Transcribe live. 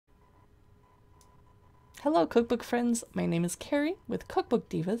Hello cookbook friends, my name is Carrie with Cookbook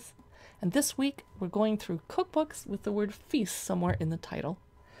Divas, and this week we're going through cookbooks with the word feast somewhere in the title.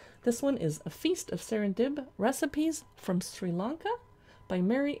 This one is A Feast of Serendib, Recipes from Sri Lanka by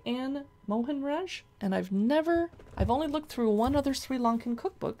Mary Anne Mohanraj, and I've only looked through one other Sri Lankan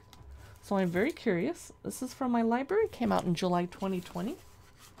cookbook, so I'm very curious. This is from my library, came out in July 2020.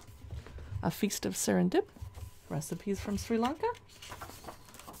 A Feast of Serendib, Recipes from Sri Lanka.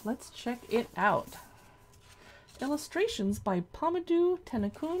 Let's check it out. Illustrations by Pamadou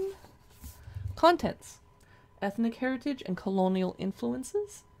Tenakun. Contents: ethnic heritage and colonial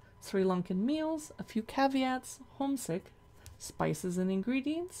influences, Sri Lankan meals, a few caveats, homesick, spices and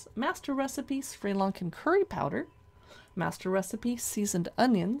ingredients, master recipe Sri Lankan curry powder, master recipe seasoned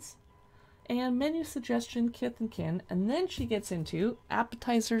onions, and menu suggestion kith and kin. And then she gets into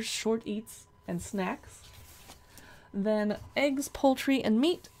appetizers, short eats, and snacks. Then eggs, poultry, and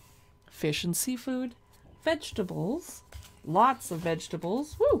meat, fish and seafood, vegetables, lots of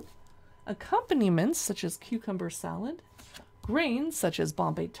vegetables, woo! Accompaniments such as cucumber salad, grains such as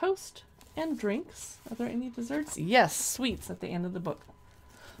Bombay toast, and drinks. Are there any desserts? Yes, sweets at the end of the book.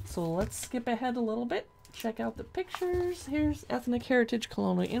 So let's skip ahead a little bit. Check out the pictures. Here's ethnic heritage,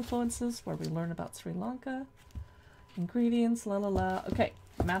 colonial influences, where we learn about Sri Lanka. Ingredients, la la la. Okay,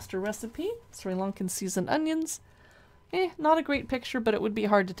 master recipe, Sri Lankan seasoned onions. Not a great picture, but it would be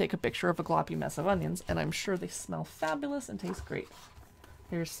hard to take a picture of a gloppy mess of onions, and I'm sure they smell fabulous and taste great.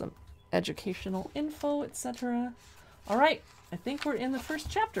 Here's some educational info, etc. All right, I think we're in the first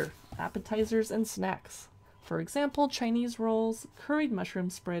chapter, appetizers and snacks. For example, Chinese rolls, curried mushroom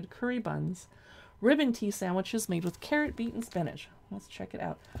spread, curry buns, ribbon tea sandwiches made with carrot, beet, and spinach. Let's check it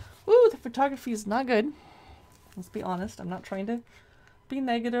out. Ooh, the photography is not good. Let's be honest. I'm not trying to be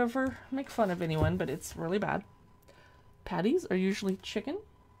negative or make fun of anyone, but it's really bad. Patties are usually chicken.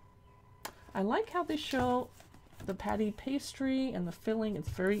 I like how they show the patty pastry and the filling. It's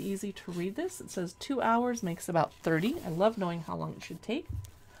very easy to read this. It says 2 hours makes about 30. I love knowing how long it should take.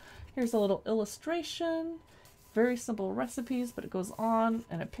 Here's a little illustration. Very simple recipes, but it goes on,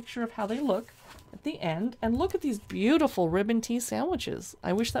 and a picture of how they look at the end. And look at these beautiful ribbon tea sandwiches.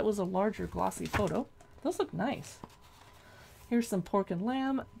 I wish that was a larger glossy photo. Those look nice. Here's some pork and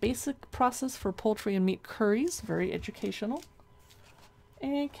lamb, basic process for poultry and meat curries, very educational.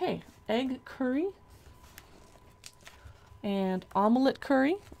 Okay, egg curry and omelette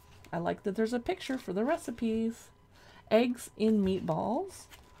curry. I like that there's a picture for the recipes. Eggs in meatballs.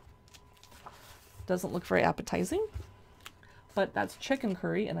 Doesn't look very appetizing, but that's chicken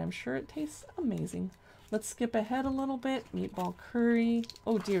curry, and I'm sure it tastes amazing. Let's skip ahead a little bit. Meatball curry.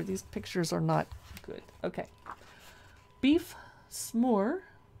 Oh dear, these pictures are not good. Okay. Beef s'more,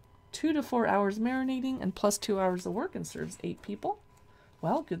 2 to 4 hours marinating and plus 2 hours of work, and serves 8 people.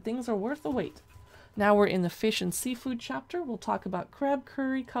 Well, good things are worth the wait. Now we're in the fish and seafood chapter. We'll talk about crab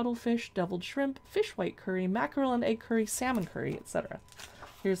curry, cuttlefish, deviled shrimp, fish white curry, mackerel and egg curry, salmon curry, etc.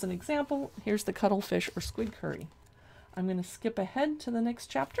 Here's an example. Here's the cuttlefish or squid curry. I'm going to skip ahead to the next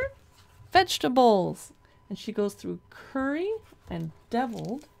chapter. Vegetables. And she goes through curry and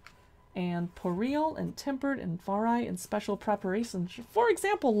deviled and poril and tempered and varai and special preparations. For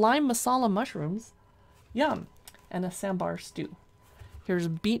example, lime masala mushrooms. Yum. And a sambar stew. Here's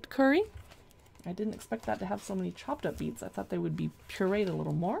beet curry. I didn't expect that to have so many chopped up beets. I thought they would be pureed a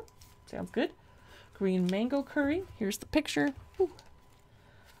little more. Sounds good. Green mango curry. Here's the picture.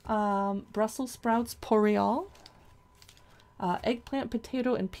 Brussels sprouts poril. Eggplant,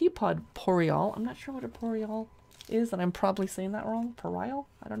 potato, and pea pod poril. I'm not sure what a poril is, and I'm probably saying that wrong. Poril?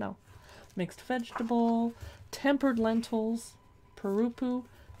 I don't know. Mixed vegetable, tempered lentils, perupu,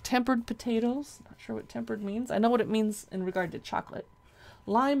 tempered potatoes. Not sure what tempered means. I know what it means in regard to chocolate.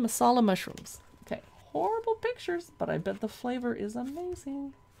 Lime masala mushrooms. Okay, horrible pictures, but I bet the flavor is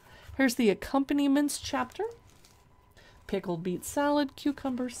amazing. Here's the accompaniments chapter. Pickled beet salad,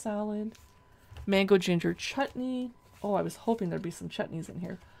 cucumber salad, mango ginger chutney. Oh, I was hoping there'd be some chutneys in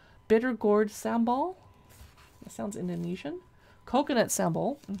here. Bitter gourd sambal. That sounds Indonesian. Coconut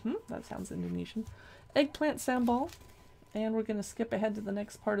sambal. That sounds Indonesian. Eggplant sambal. And we're going to skip ahead to the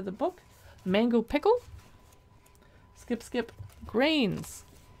next part of the book. Mango pickle. Skip. Grains.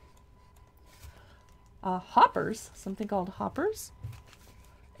 Hoppers. Something called hoppers.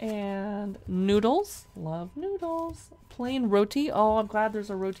 And noodles. Love noodles. Plain roti. Oh, I'm glad there's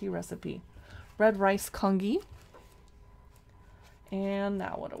a roti recipe. Red rice congee. And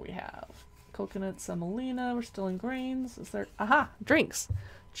now what do we have? Coconut semolina. We're still in grains. Is there? Aha! Drinks.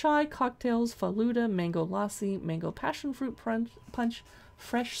 Chai, cocktails, faluda, mango lassi, mango passion fruit punch,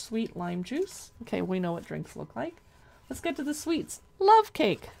 fresh sweet lime juice. Okay, we know what drinks look like. Let's get to the sweets. Love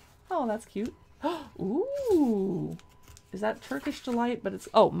cake. Oh, that's cute. Ooh. Is that Turkish delight? But it's,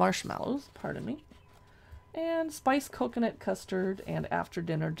 oh, marshmallows, pardon me. And spiced coconut custard and after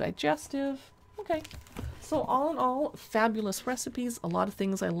dinner digestive. Okay. So all in all, fabulous recipes. A lot of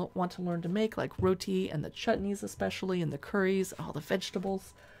things I want to learn to make, like roti and the chutneys especially, and the curries, all the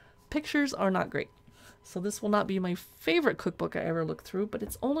vegetables. Pictures are not great. So this will not be my favorite cookbook I ever looked through, but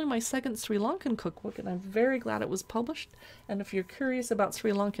it's only my second Sri Lankan cookbook, and I'm very glad it was published. And if you're curious about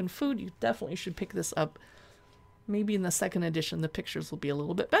Sri Lankan food, you definitely should pick this up. Maybe in the second edition, the pictures will be a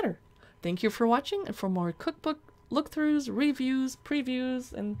little bit better. Thank you for watching, and for more cookbook look-throughs, reviews,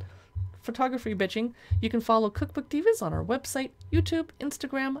 previews, and photography bitching, you can follow Cookbook Divas on our website, YouTube,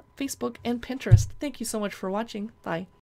 Instagram, Facebook, and Pinterest. Thank you so much for watching. Bye.